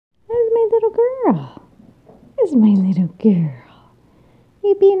There's my little girl.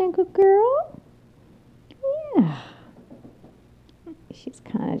 You being a good girl? Yeah. She's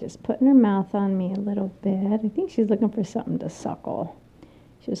kind of just putting her mouth on me a little bit. I think she's looking for something to suckle.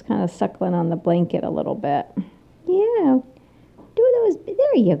 She was kind of suckling on the blanket a little bit. Yeah. Do those,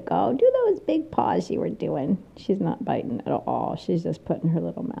 there you go. Do those big paws you were doing. She's not biting at all. She's just putting her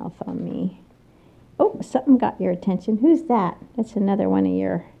little mouth on me. Oh, something got your attention. Who's that? That's another one of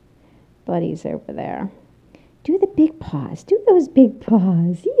your buddies over there. Do the big paws. Do those big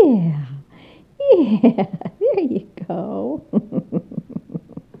paws. Yeah. Yeah. There you go.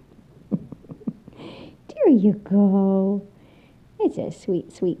 There you go. It's a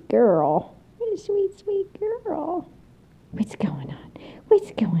sweet, sweet girl. It's a sweet, sweet girl. What's going on?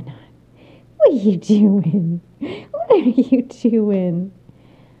 What's going on? What are you doing? What are you doing?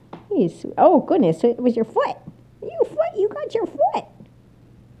 Oh, goodness. It was your foot. You got your foot.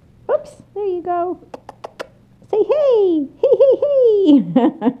 Oops. There you go. Say hey. Hey, hey,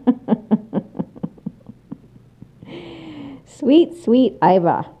 hey. Sweet, sweet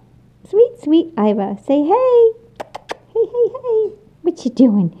Iva. Sweet, sweet Iva. Say hey. Hey, hey, hey. What you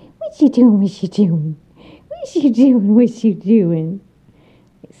doing? What you doing? What you doing? What you doing? What you doing?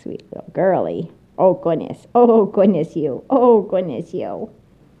 Sweet little girly. Oh, goodness. Oh, goodness, you. Oh, goodness, you.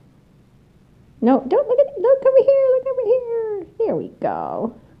 No, don't look at it. Look over here. Look over here. There we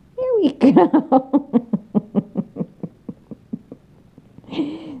go. There we go.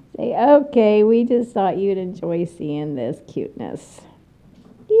 Say, okay, we just thought you'd enjoy seeing this cuteness.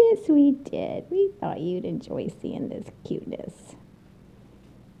 Yes, we did. We thought you'd enjoy seeing this cuteness.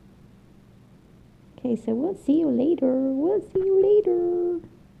 Okay, so we'll see you later. We'll see you later.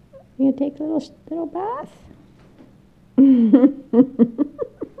 You gonna take a little bath?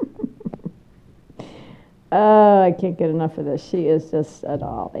 Oh, I can't get enough of this. She is just a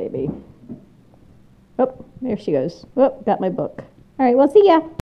doll, baby. Oh, there she goes. Oh, got my book. All right, we'll see ya.